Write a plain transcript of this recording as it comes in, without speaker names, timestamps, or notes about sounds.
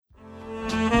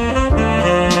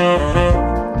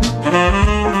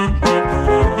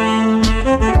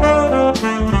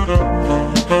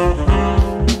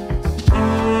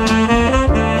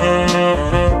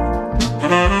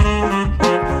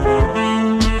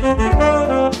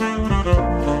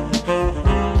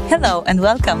and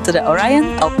welcome to the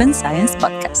Orion Open Science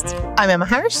Podcast. I'm Emma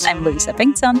Harris. I'm Louisa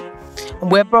Bengtsson.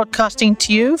 And we're broadcasting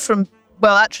to you from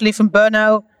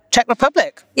Brno, Czech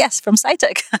Republic. Yes, from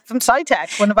SciTech. From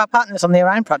SciTech, one of our partners on the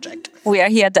Orion project. We are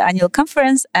here at the annual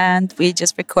conference and we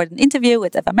just recorded an interview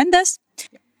with Eva Mendes.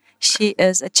 She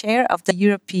is a chair of the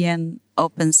European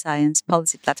Open Science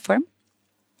Policy Platform.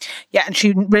 Yeah, and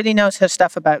she really knows her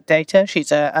stuff about data.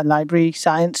 She's a library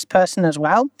science person as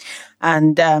well.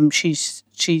 And she's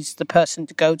the person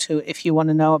to go to if you want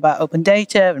to know about open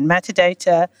data and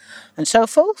metadata and so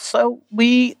forth. So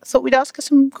we thought we'd ask her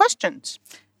some questions.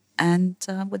 And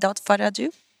without further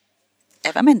ado,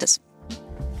 Eva Mendes.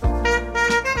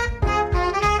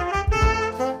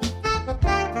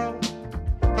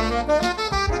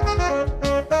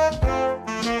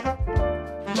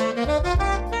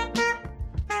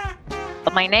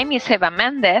 My name is Eva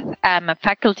Mendes. I'm a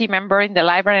faculty member in the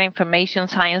Library and Information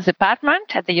Science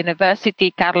Department at the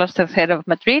University Carlos III of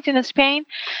Madrid in Spain.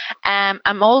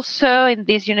 I'm also in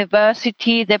this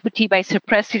university Deputy Vice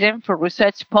President for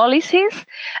Research Policies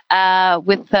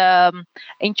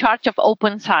in charge of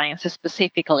open science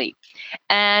specifically.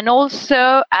 And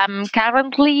also I'm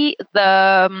currently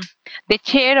the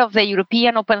chair of the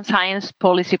European Open Science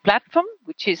Policy Platform,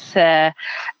 which is a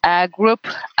group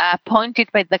appointed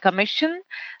by the Commission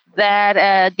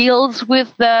that deals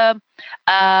with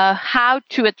how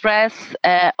to address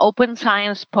open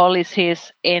science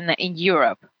policies in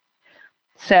Europe.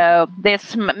 So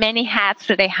there's many hats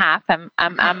that I have.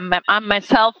 I'm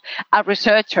myself a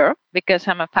researcher because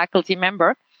I'm a faculty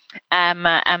member. I'm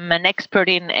an expert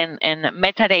in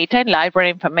metadata, in library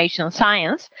information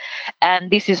science,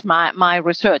 and this is my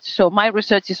research. So my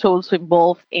research is also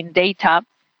involved in data,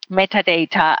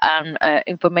 metadata, and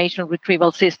information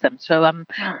retrieval systems. So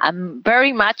I'm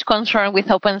very much concerned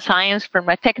with open science from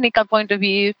a technical point of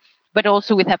view, but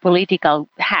also with a political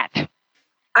hat.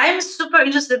 I'm super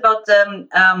interested about the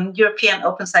European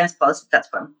Open Science Policy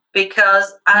Platform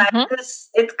because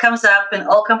it comes up in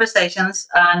all conversations,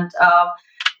 and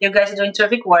you guys are doing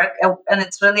terrific work, and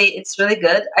it's really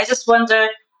good. I just wonder,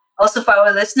 also for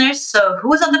our listeners, so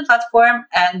who's on the platform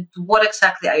and what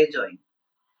exactly are you doing?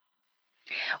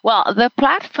 Well, the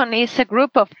platform is a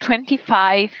group of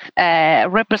 25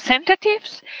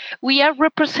 representatives. We are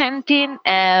representing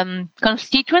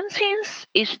constituencies,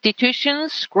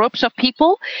 institutions, groups of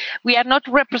people. We are not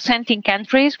representing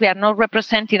countries. We are not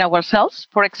representing ourselves.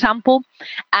 For example,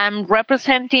 I'm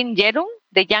representing YERUN,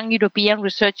 the Young European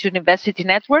Research University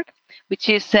Network, which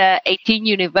is 18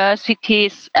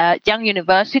 universities, young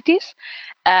universities.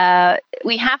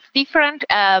 We have different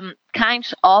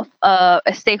kinds of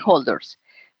stakeholders.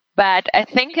 But I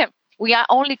think we are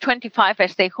only 25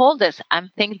 stakeholders. I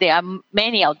think there are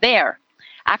many out there.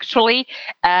 Actually,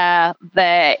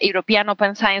 the European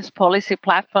Open Science Policy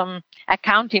Platform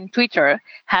account in Twitter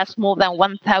has more than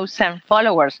 1,000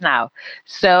 followers now.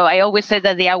 So I always say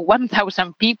that there are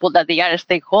 1,000 people that they are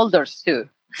stakeholders to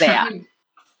there.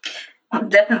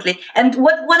 Definitely. And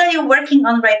what are you working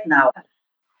on right now?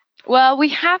 Well, we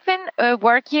have been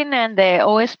working in the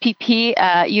OSPP,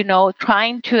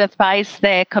 trying to advise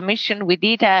the Commission. We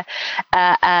did at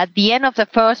the end of the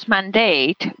first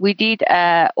mandate, we did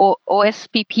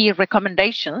OSPP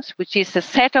recommendations, which is a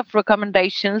set of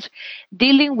recommendations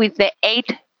dealing with the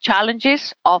 8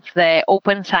 challenges of the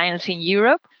open science in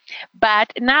Europe.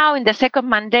 But now in the second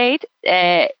mandate,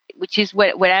 which is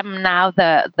where I'm now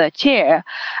the chair,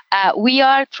 we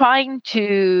are trying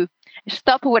to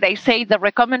stop what I say the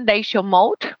recommendation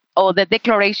mode or the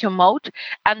declaration mode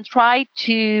and try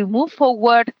to move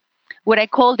forward what I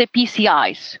call the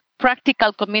PCIs,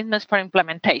 practical commitments for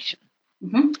implementation.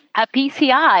 Mm-hmm. A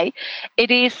PCI, it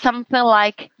is something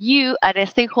like you at a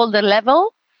stakeholder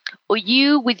level, or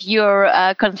you with your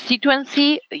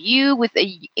constituency, you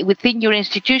within your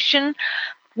institution,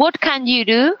 what can you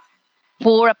do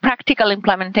for a practical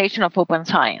implementation of open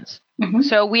science? Mm-hmm.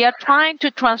 So we are trying to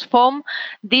transform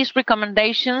these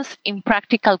recommendations in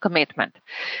practical commitment.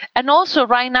 And also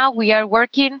right now we are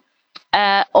working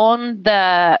on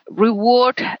the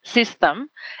reward system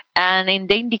and in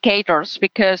the indicators,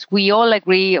 because we all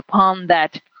agree upon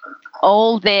that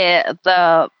all the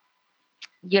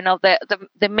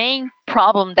main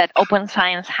problem that open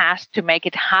science has to make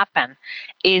it happen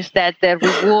is that the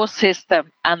reward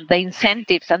system and the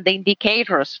incentives and the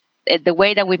indicators, the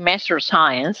way that we measure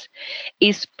science,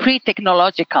 is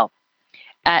pre-technological.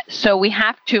 So we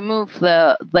have to move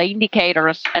the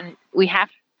indicators, and we have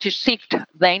to shift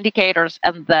the indicators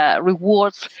and the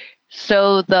rewards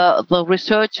so the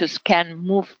researchers can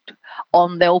move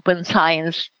on the open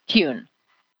science tune.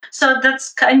 So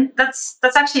that's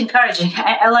actually encouraging.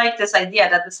 I like this idea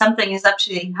that something is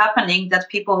actually happening, that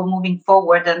people are moving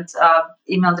forward, and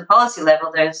even on the policy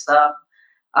level, there's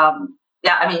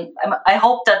I mean, I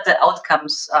hope that the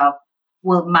outcomes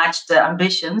will match the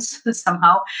ambitions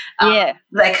somehow. Yeah.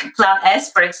 Like Plan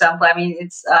S, for example. I mean,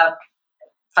 it's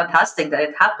fantastic that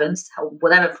it happens,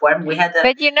 whatever form we had.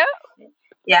 But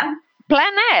yeah.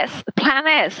 Plan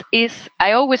S is,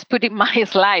 I always put in my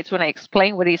slides when I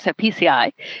explain what is a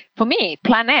PCI. For me,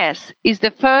 Plan S is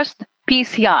the first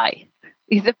PCI,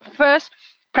 is the first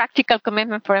practical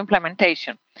commitment for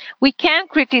implementation. We can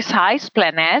criticize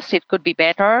Plan S. It could be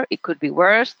better. It could be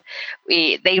worse.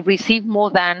 They receive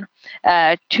more than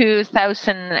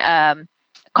 2,000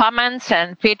 comments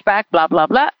and feedback, blah, blah,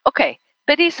 blah. Okay,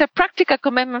 but it's a practical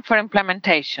commitment for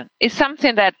implementation. It's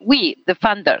something that we, the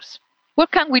funders,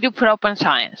 what can we do for open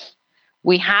science?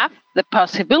 We have the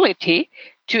possibility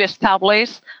to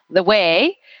establish the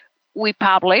way we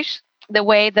publish, the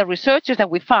way the researchers that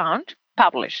we found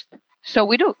published. So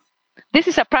we do. This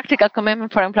is a practical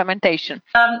commitment for implementation.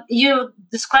 You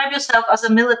describe yourself as a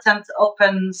militant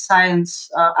open science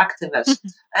activist.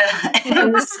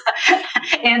 In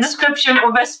the description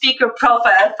of a speaker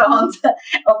profile I found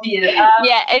of you.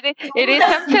 Yeah, it is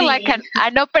something like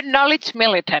an open knowledge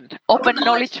militant. Open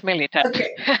knowledge militant.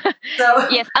 Okay. So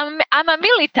yes, I'm a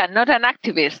militant, not an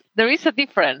activist. There is a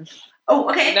difference. Oh,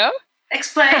 okay. You know?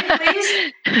 Explain, please.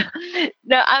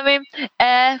 No, I mean,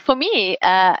 for me,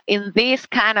 in this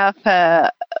kind of,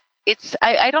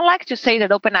 I don't like to say that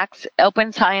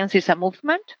open science is a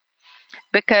movement,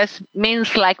 because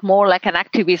means like more like an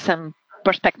activism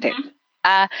perspective.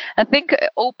 Mm-hmm. I think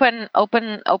open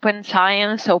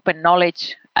science, open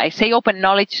knowledge. I say open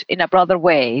knowledge in a broader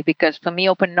way, because for me,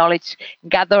 open knowledge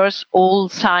gathers all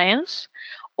science,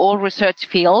 all research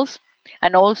fields,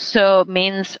 and also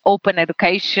means open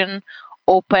education,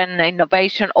 open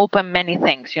innovation, open many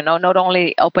things, not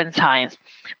only open science.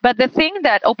 But the thing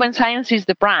that open science is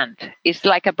the brand, it's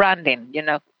like a branding,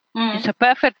 It's a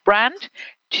perfect brand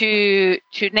to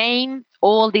name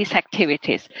all these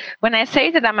activities. When I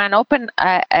say that I'm an open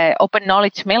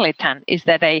knowledge militant, is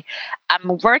that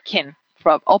I'm working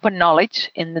for open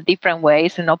knowledge in the different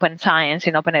ways, in open science,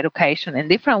 in open education, in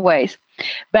different ways.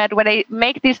 But when I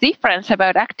make this difference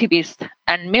about activist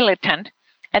and militant,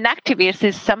 an activist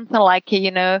is something like,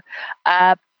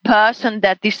 a person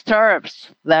that disturbs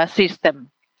the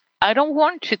system. I don't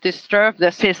want to disturb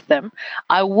the system.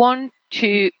 I want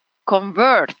to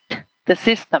convert the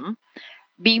system,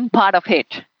 being part of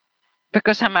it,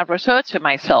 because I'm a researcher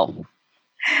myself.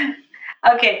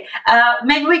 Okay,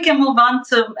 maybe we can move on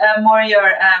to more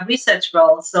your research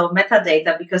role, so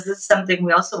metadata, because this is something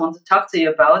we also want to talk to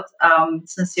you about,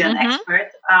 since you're an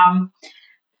expert.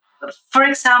 For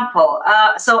example,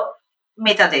 so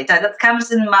metadata, that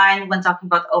comes in mind when talking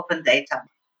about open data.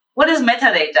 What is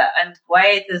metadata and why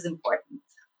it is important?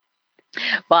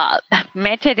 Well,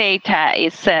 metadata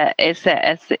is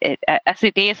as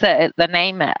it is the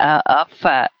name of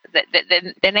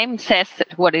the name says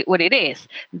what it is.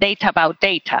 Data about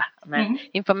data. I mean,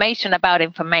 information about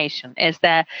information is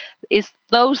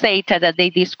those data that they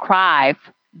describe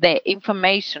the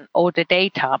information or the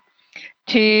data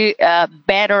to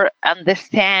better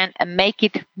understand and make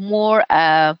it more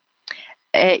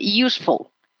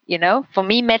useful. For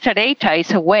me, metadata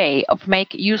is a way of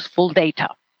make useful data.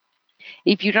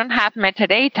 If you don't have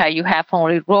metadata, you have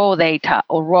only raw data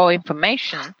or raw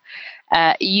information.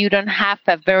 You don't have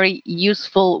a very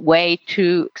useful way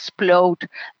to exploit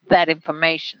that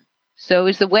information. So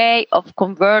it's a way of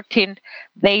converting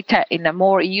data in a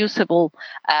more usable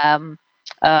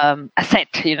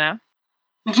asset,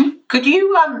 Mm-hmm. Could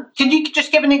you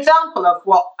just give an example of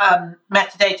what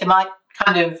metadata might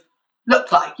kind of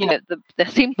look like? The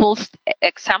simplest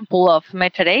example of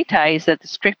metadata is the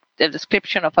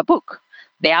description of a book,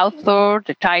 the author,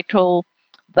 the title,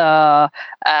 the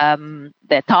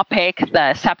topic,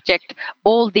 the subject.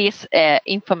 All this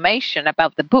information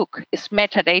about the book is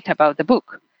metadata about the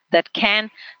book that can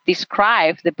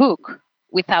describe the book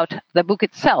without the book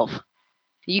itself.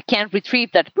 You can't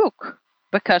retrieve that book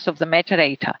because of the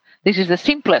metadata. This is the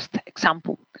simplest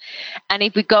example. And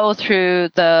if we go through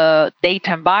the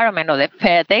data environment or the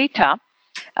FAIR data,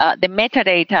 the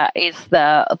metadata is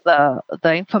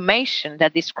the information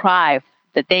that describe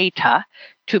the data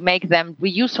to make them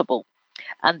reusable,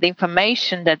 and the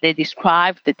information that they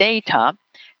describe the data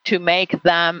to make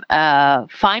them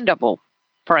findable.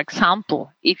 For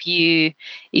example, if you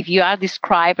are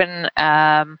describing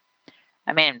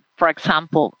for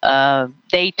example,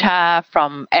 data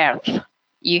from Earth,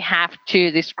 you have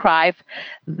to describe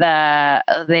the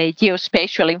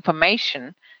geospatial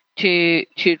information to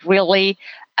really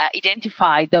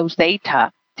identify those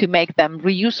data to make them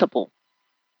reusable.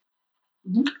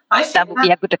 I see. That would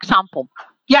be a good example.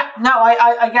 Yeah, no,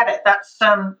 I get it. That's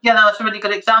that's a really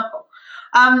good example.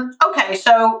 Okay,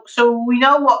 so we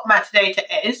know what metadata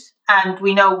is, and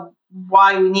we know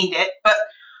why we need it, but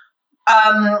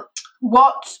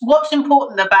what's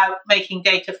important about making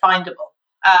data findable?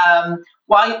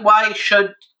 Why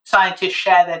should scientists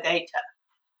share their data?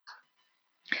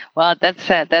 Well, that's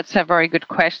a very good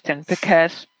question,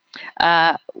 because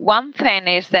one thing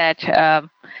is that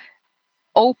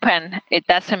open, it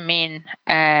doesn't mean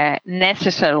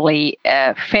necessarily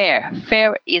fair.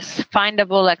 Fair is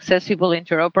findable, accessible,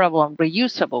 interoperable, and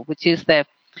reusable, which is the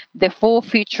 4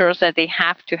 features that they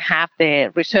have to have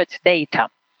the research data.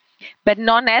 But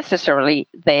not necessarily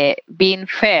being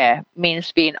fair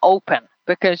means being open,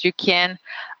 because you can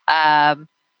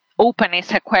open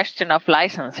is a question of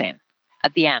licensing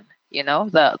at the end.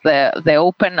 The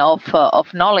open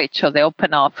of knowledge, or the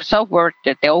open of software,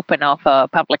 the open of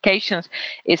publications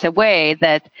is a way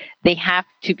that they have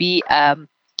to be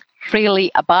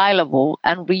freely available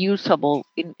and reusable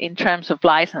in terms of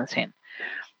licensing.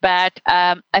 But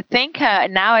I think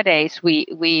nowadays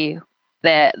the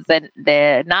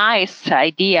nice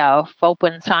idea of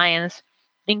open science,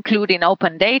 including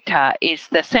open data, is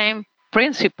the same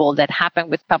principle that happened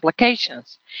with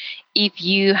publications. If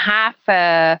you have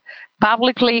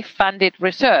publicly funded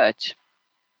research,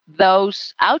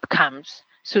 those outcomes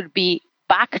should be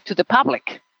back to the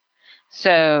public.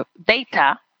 So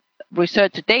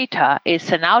research data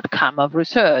is an outcome of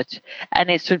research, and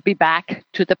it should be back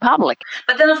to the public.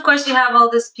 But then, of course, you have all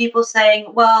these people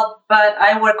saying, well, but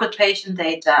I work with patient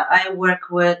data, I work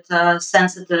with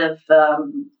sensitive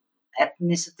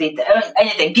ethnicity,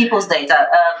 anything, people's data.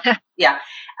 Yeah.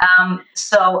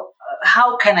 So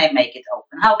how can I make it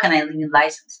open? How can I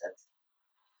license it?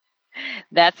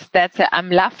 I'm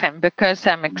laughing because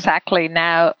I'm exactly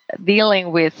now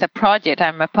dealing with a project.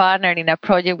 I'm a partner in a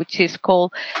project which is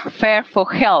called Fair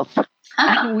for Health.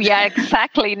 And we are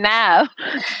exactly now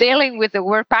dealing with the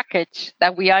work package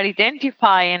that we are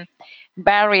identifying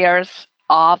barriers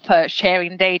of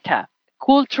sharing data,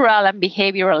 cultural and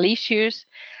behavioral issues,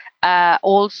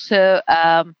 also,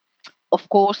 of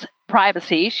course,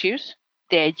 privacy issues.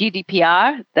 The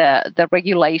GDPR, the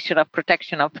regulation of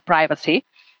protection of privacy,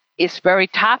 is very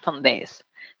tough on this.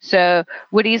 So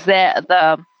what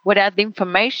are the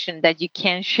information that you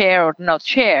can share or not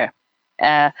share?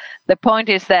 The point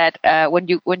is that when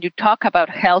you talk about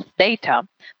health data,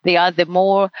 they are the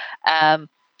more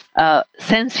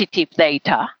sensitive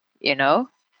data,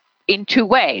 in 2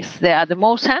 ways. They are the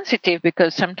most sensitive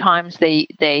because sometimes they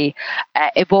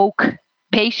evoke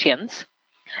patients,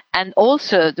 and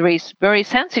also there is very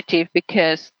sensitive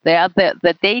because they are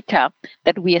the data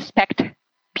that we expect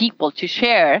people to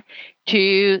share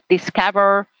to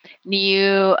discover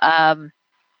new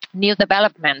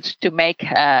developments to make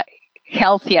a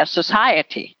healthier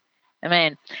society. I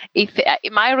mean, if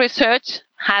my research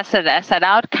has as an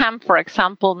outcome, for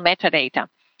example, metadata,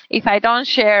 if I don't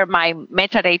share my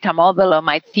metadata model or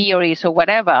my theories or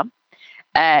whatever,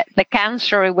 the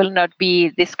cancer will not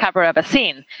be discovered a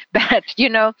vaccine. But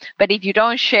if you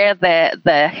don't share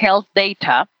the health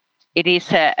data, it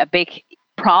is a big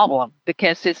problem,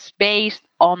 because it's based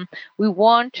on, we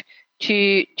want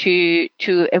to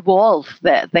evolve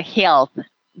the health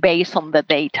based on the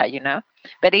data,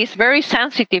 but it's very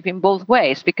sensitive in both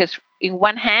ways, because in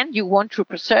one hand you want to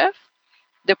preserve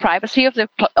the privacy of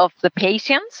the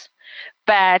patients,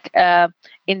 but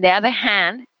in the other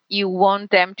hand you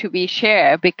want them to be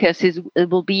shared, because it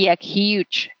will be a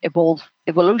huge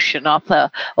evolution of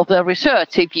the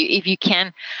research if you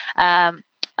can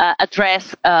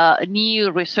address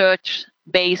new research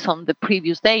based on the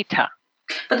previous data.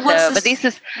 But this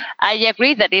is, I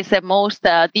agree that it's the most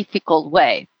difficult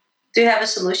way. Do you have a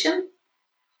solution?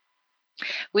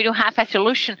 We don't have a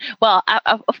solution. Well,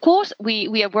 of course,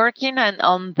 we are working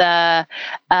on the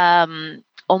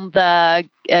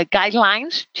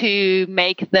guidelines to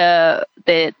make the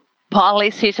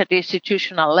policies at the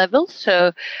institutional level.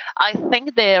 So I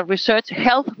think the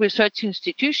health research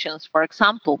institutions, for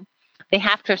example, they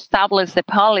have to establish the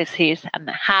policies and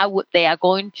how they are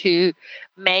going to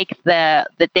make the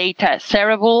data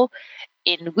shareable,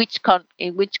 in which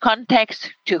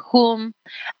context, to whom.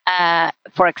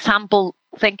 For example,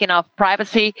 thinking of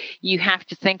privacy, you have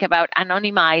to think about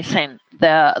anonymizing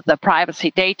the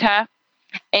privacy data.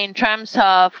 In terms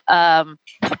of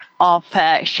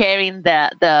sharing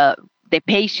the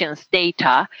patient's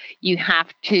data, you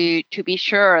have to be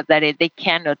sure that they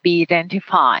cannot be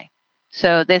identified.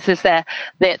 So this is the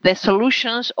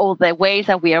solutions or the ways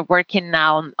that we are working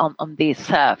now on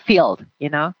this field, you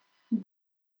know.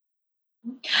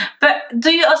 But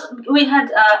do you also, we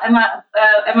had Emma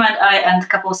and I and a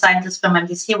couple of scientists from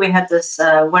MDC, we had this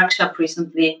workshop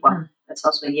recently. Well, that's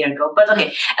also a year ago, but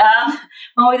okay.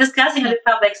 When we're discussing with the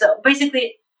public, so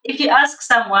basically, if you ask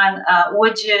someone,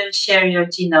 would you share your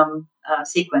genome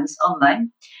sequence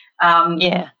online?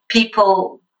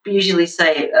 People usually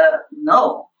say,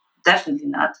 no, definitely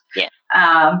not.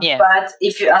 But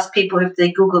if you ask people if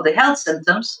they Google the health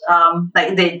symptoms,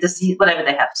 like they see whatever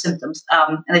they have symptoms,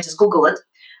 and they just Google it,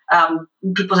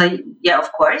 people say, yeah,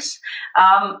 of course.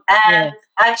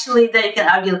 Actually, they can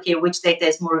argue, okay, which data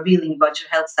is more revealing about your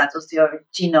health status, your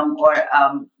genome or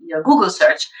your Google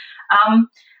search.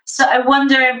 So I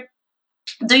wonder,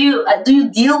 do you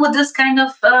deal with this kind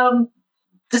of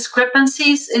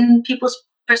discrepancies in people's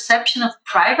perception of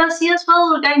privacy as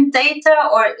well regarding data?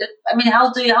 Or I mean,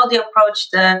 how do you approach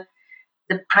the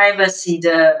privacy?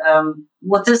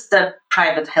 What is the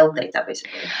private health data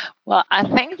basically? Well, I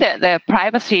think that the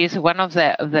privacy is one of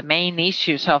the main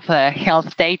issues of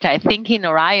health data. I think in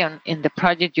Orion, in the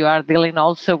project, you are dealing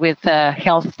also with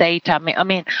health data.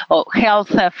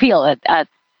 Health field.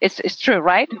 It's true,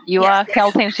 right? You are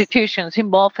health institutions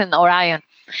involved in Orion.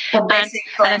 And I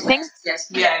think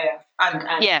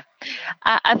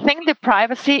I think the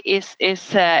privacy is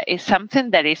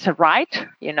something that is a right.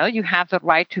 You know, you have the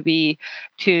right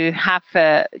to have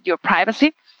your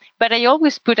privacy. But I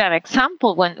always put an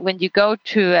example when you go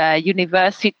to a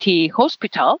university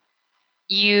hospital,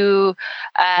 you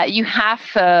have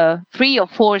 3 or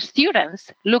 4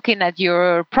 students looking at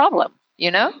your problem.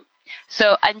 You know,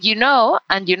 so and you know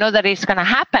that it's going to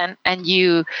happen, and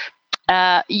you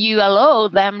allow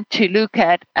them to look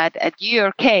at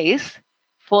your case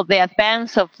for the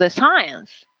advance of the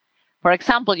science. For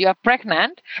example, you are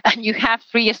pregnant and you have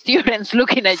 3 students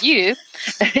looking at you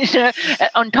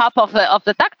on top of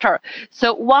the doctor.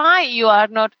 So why you are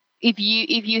not, if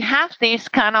you have this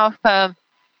kind of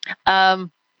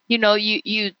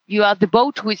you are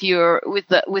devoted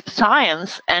with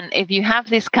science, and if you have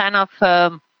this kind of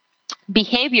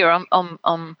behavior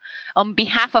on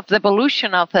behalf of the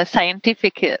evolution of the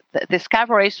scientific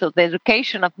discoveries or the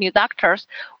education of new doctors,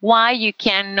 why you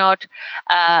cannot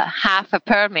have a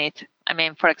permit? I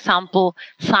mean, for example,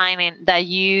 signing that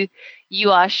you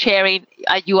are sharing,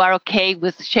 you are okay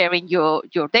with sharing your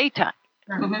data.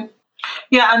 Mm-hmm.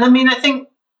 Yeah, and I mean, I think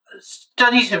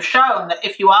studies have shown that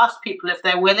if you ask people if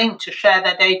they're willing to share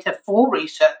their data for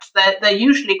research, they're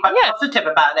usually quite positive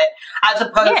about it, as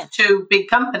opposed to big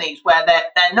companies where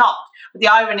they're not. But the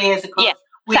irony is, of course,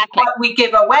 we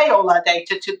give away all our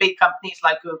data to big companies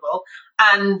like Google,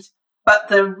 but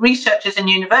the researchers in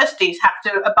universities have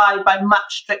to abide by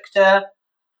much stricter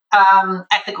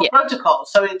ethical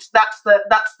protocols. So it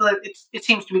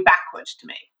seems to be backwards to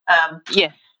me.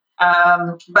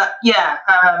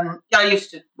 I used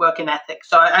to work in ethics,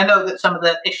 so I know that some of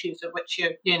the issues of which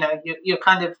you're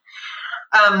kind of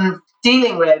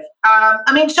dealing with.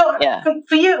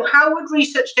 For you, how would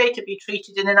research data be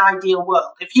treated in an ideal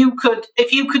world? If you could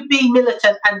be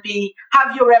militant and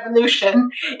have your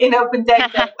revolution in open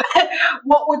data,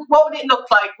 what would it look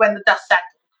like when the dust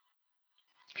settled?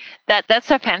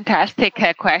 That's a fantastic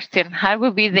question. How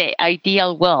would be the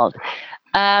ideal world?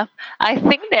 I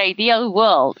think the ideal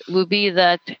world would be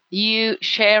that you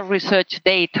share research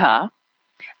data,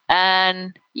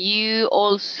 and you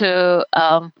also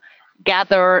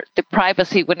gather the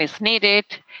privacy when it's needed.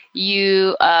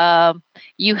 You have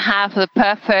the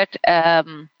perfect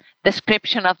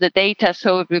description of the data,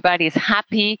 so everybody is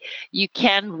happy. You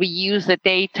can reuse the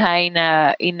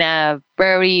data in a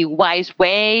very wise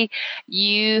way.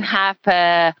 You have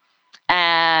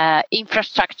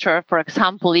infrastructure, for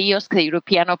example, EOSC, the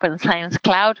European Open Science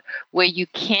Cloud, where you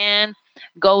can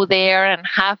go there and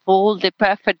have all the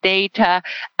perfect data,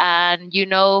 and you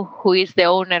know who is the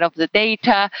owner of the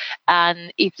data,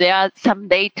 and if there are some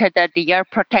data that they are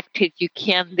protected, you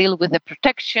can deal with the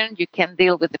protection, you can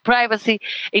deal with the privacy.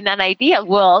 In an ideal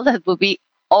world, that will be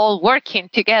all working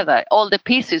together, all the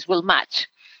pieces will match,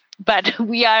 but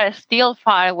we are still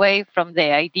far away from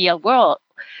the ideal world.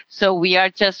 So we are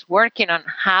just working on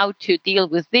how to deal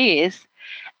with this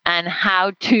and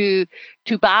how to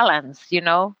balance,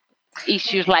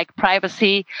 issues like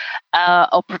privacy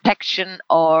or protection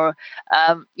or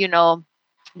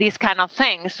these kind of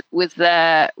things with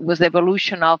the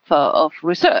evolution of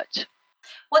research.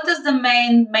 What is the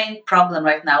main problem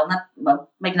right now?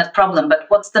 Maybe not problem, but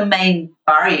what's the main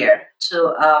barrier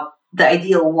to the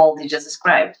ideal world you just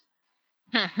described?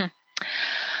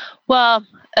 Well.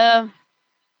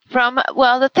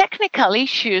 The technical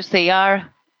issues, they are,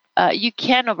 you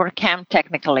can overcome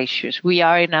technical issues. We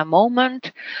are in a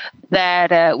moment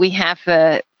that we have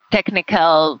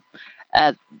technical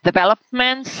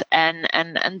developments,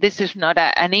 and this is not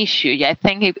an issue. I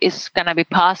think it's going to be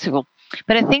possible.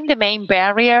 But I think the main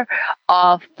barrier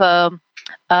of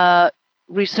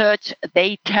research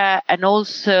data and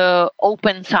also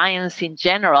open science in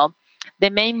general, the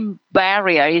main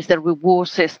barrier is the reward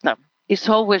system. It's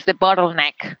always the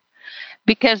bottleneck,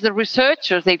 because the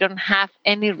researchers, they don't have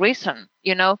any reason.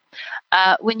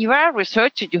 When you are a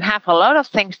researcher, you have a lot of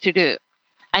things to do,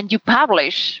 and you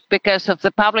publish because of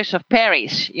the publish of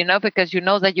Paris, because you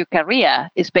know that your career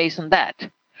is based on that.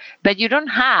 But you don't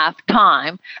have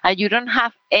time, and you don't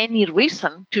have any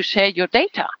reason to share your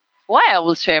data. Why I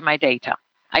will share my data?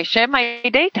 I share my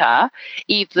data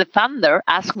if the funder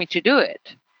asks me to do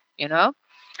it.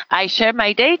 I share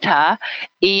my data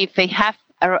if they have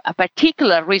a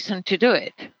particular reason to do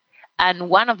it. And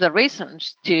one of the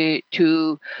reasons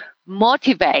to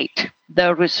motivate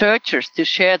the researchers to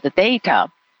share the data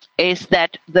is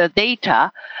that the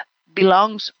data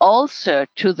belongs also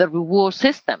to the reward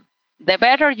system. The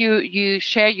better you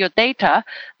share your data,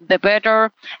 the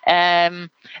better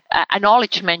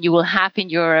acknowledgement you will have in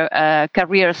your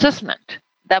career assessment.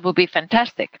 That would be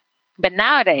fantastic. But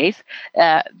nowadays,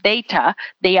 data,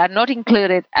 they are not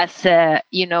included as a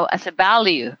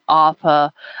value of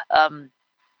the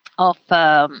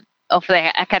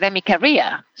academic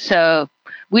career. So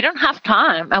we don't have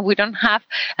time,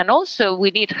 and also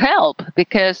we need help,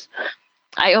 because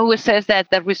I always say that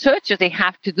the researchers, they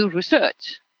have to do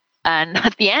research. And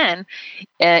at the end,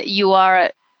 you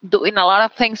are doing a lot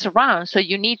of things around. So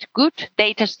you need good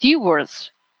data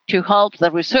stewards to help the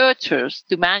researchers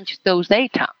to manage those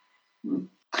data.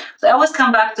 So I always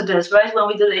come back to this, right? When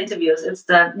we do the interviews, it's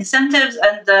the incentives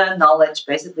and the knowledge,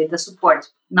 basically the support.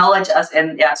 Knowledge as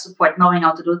in, support, knowing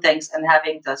how to do things and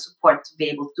having the support to be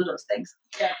able to do those things.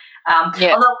 Yeah.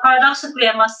 Although paradoxically,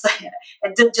 I must say,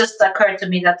 it did just occur to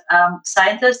me that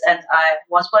scientists, and I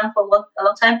was one for a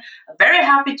long time, are very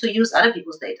happy to use other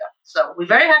people's data. So we're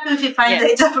very happy if you find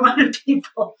data from other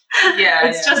people.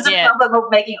 It's just a problem of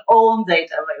making own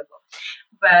data available.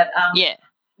 But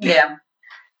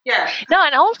No,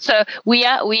 and also there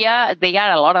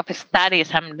are a lot of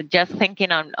studies. I'm just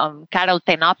thinking on Carol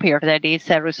Tenopir, that is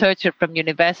a researcher from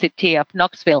University of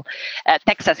Knoxville,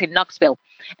 Texas in Knoxville,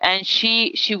 and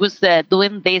she was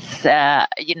doing this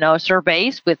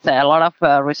surveys with a lot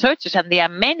of researchers, and there are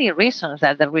many reasons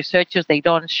that the researchers, they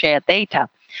don't share data.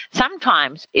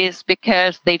 Sometimes it's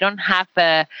because they don't have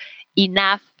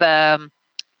enough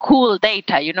cool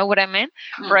data, you know what I mean?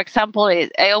 For example,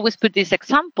 I always put this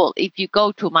example: if you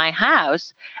go to my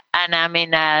house and I'm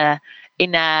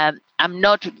I'm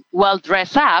not well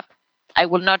dressed up, I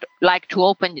will not like to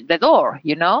open the door.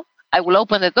 I will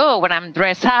open the door when I'm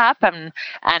dressed up and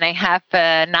I have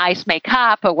nice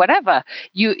makeup or whatever.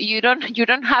 You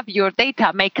don't have your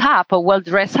data makeup or well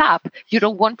dressed up. You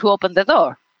don't want to open the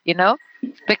door,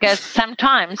 because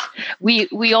sometimes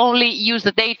we only use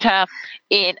the data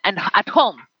at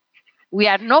home. We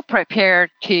are not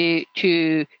prepared to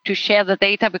share the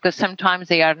data, because sometimes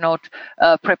they are not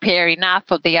prepared enough,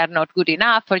 or they are not good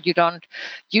enough, or you don't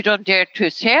dare to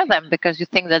share them because you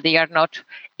think that they are not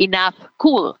enough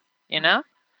cool.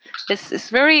 It's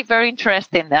very, very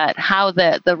interesting that how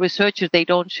the researchers, they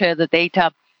don't share the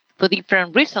data for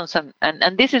different reasons,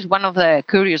 and this is one of the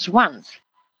curious ones.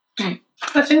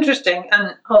 That's interesting,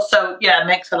 and also it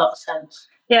makes a lot of sense.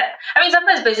 Yeah,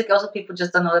 sometimes basically also people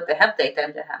just don't know that they have data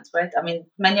in their hands, right?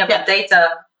 Many of the data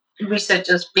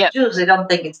researchers produce, they don't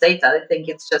think it's data. They think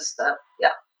it's just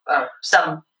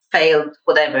some failed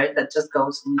whatever that just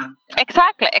goes in.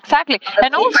 Exactly.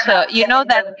 And also,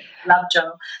 that lab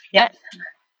journal.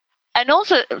 And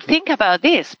also think about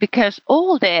this, because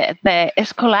all the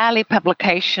scholarly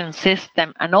publication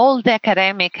system and all the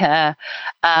academic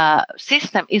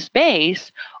system is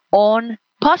based on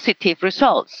positive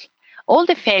results. All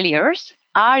the failures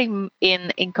are in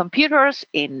computers,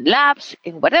 in labs,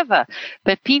 in whatever,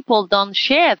 but people don't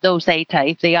share those data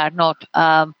if they are not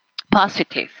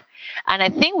positive. And I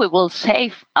think we will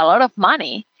save a lot of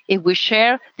money if we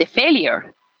share the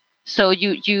failure. So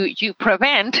you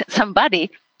prevent somebody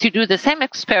to do the same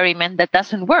experiment that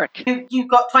doesn't work. You've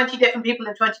got 20 different people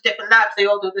in 20 different labs, they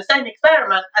all do the same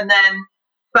experiment,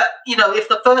 but if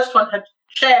the first one had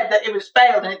shared that it was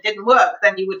failed and it didn't work,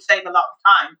 then you would save a lot of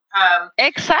time.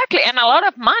 Exactly, and a lot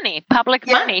of money, public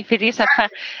money. If it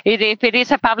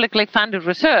is a publicly funded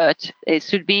research, it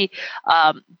should be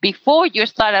before you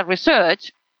start a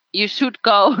research, you should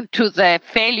go to the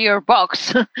failure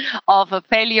box of a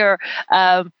failure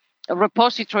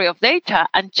repository of data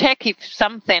and check if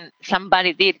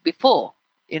somebody did before,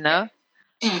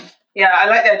 Yeah, I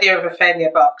like the idea of a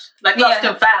failure box, like lost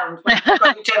and found when you've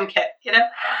got your gym kit,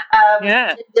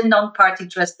 The non-party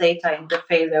dress data in the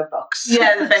failure box.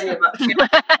 Yeah, the failure box.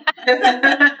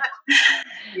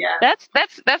 Yeah.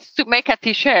 That's to make a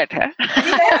T-shirt, huh?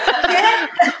 Yeah.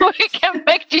 We can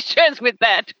make T-shirts with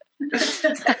that.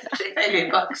 Failure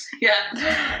box. Yeah.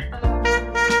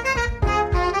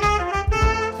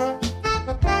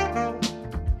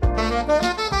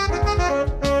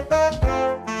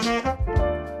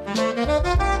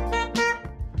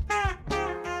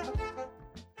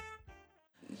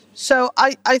 So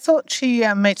I thought she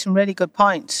made some really good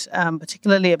points,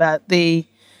 particularly about the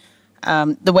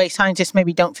way scientists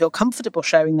maybe don't feel comfortable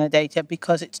sharing their data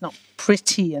because it's not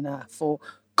pretty enough or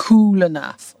cool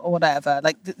enough or whatever.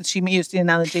 Like she used the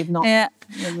analogy of not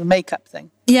the makeup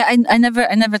thing. Yeah, I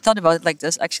never thought about it like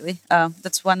this. Actually,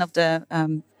 that's one of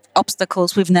the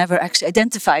obstacles we've never actually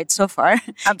identified so far.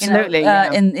 Absolutely.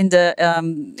 In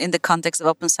the context of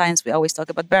open science, we always talk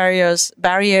about barriers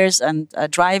and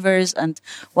drivers, and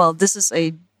well, this is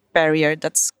a barrier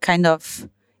that's kind of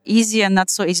easy and not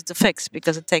so easy to fix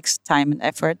because it takes time and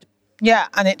effort. Yeah,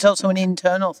 and it's also an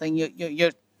internal thing.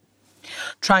 You're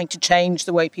trying to change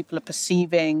the way people are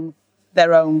perceiving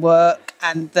their own work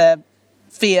and the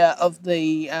fear of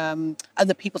the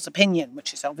other people's opinion,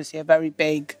 which is obviously a very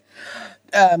big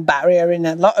barrier in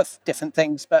a lot of different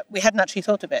things, but we hadn't actually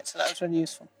thought of it, so that was really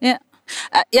useful. Yeah,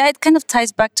 it kind of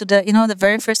ties back to the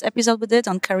very first episode we did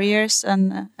on careers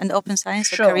and open science,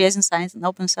 Sure. careers in science and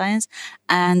open science,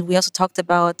 and we also talked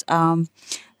about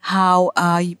how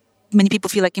many people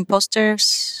feel like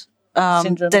imposters.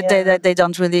 Syndrome, that they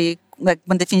don't really, like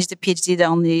when they finish the PhD, they're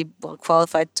only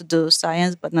qualified to do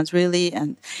science, but not really,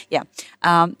 and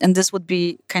and this would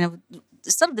be kind of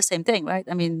sort of the same thing, right?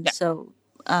 I mean, so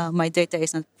my data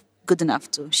is not good enough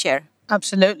to share.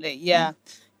 Absolutely, yeah.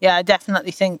 Yeah, I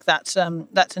definitely think that's an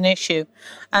issue.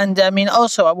 And I mean,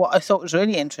 also what I thought was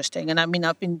really interesting, and I mean,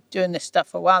 I've been doing this stuff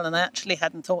for a while, and I actually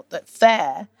hadn't thought that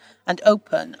fair and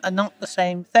open are not the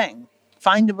same thing.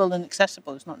 Findable and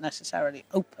accessible is not necessarily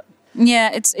open.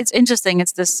 Yeah, it's interesting.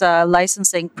 It's this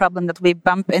licensing problem that we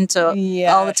bump into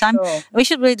all the time. Sure. We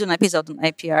should really do an episode on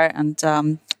APR and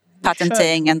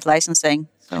patenting and licensing.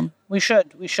 So We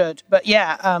should. But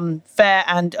fair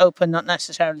and open, not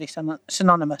necessarily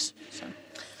synonymous. So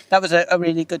that was a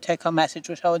really good take-home message,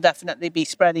 which I will definitely be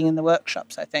spreading in the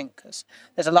workshops, I think, because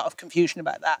there's a lot of confusion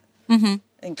about that,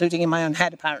 including in my own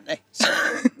head, apparently. So.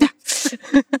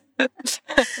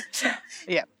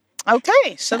 Yeah.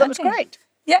 Okay, so that was great.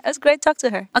 yeah, it was great to talk to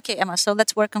her. Okay, Emma, so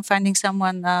let's work on finding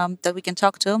someone that we can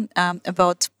talk to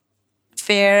about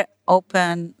fair,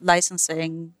 open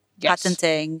licensing,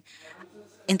 patenting,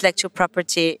 intellectual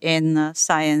property in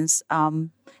science and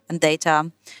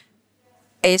data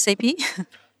ASAP.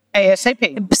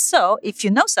 ASAP. So if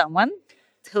you know someone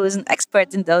who is an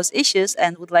expert in those issues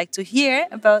and would like to hear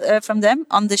about from them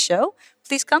on the show,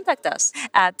 please contact us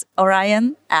at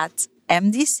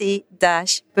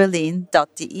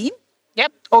orion@mdc-berlin.de.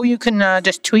 Yep. Or you can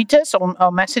just tweet us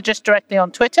or message us directly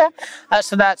on Twitter.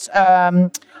 So that's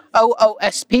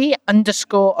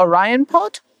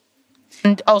OOSP_OrionPod.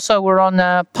 And also we're on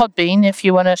Podbean if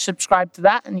you want to subscribe to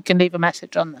that, and you can leave a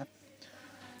message on there.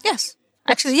 Yes,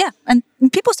 actually, yeah. And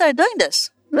people started doing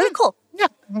this. Really cool. Yeah.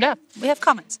 We have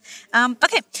comments.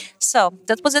 Okay, so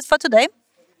that was it for today.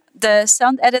 The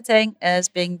sound editing is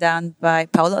being done by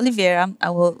Paolo Oliveira,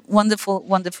 our wonderful,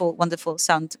 wonderful, wonderful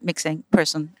sound mixing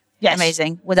person. Yes.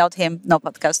 Amazing. Without him, no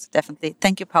podcast, definitely.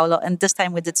 Thank you, Paolo. And this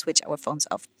time we did switch our phones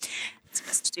off. It's a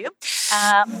message to you.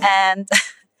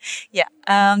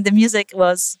 The music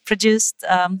was produced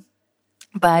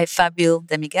by Fabio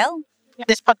De Miguel.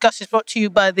 This podcast is brought to you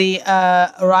by the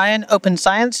Orion Open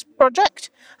Science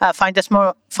Project. Find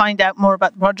out more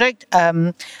about the project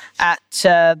at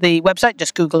the website.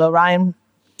 Just Google Orion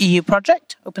EU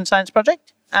Project, Open Science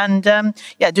Project, and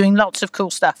doing lots of cool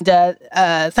stuff.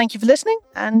 Thank you for listening,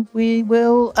 and we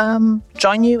will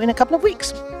join you in a couple of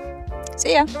weeks.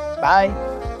 See ya. Bye.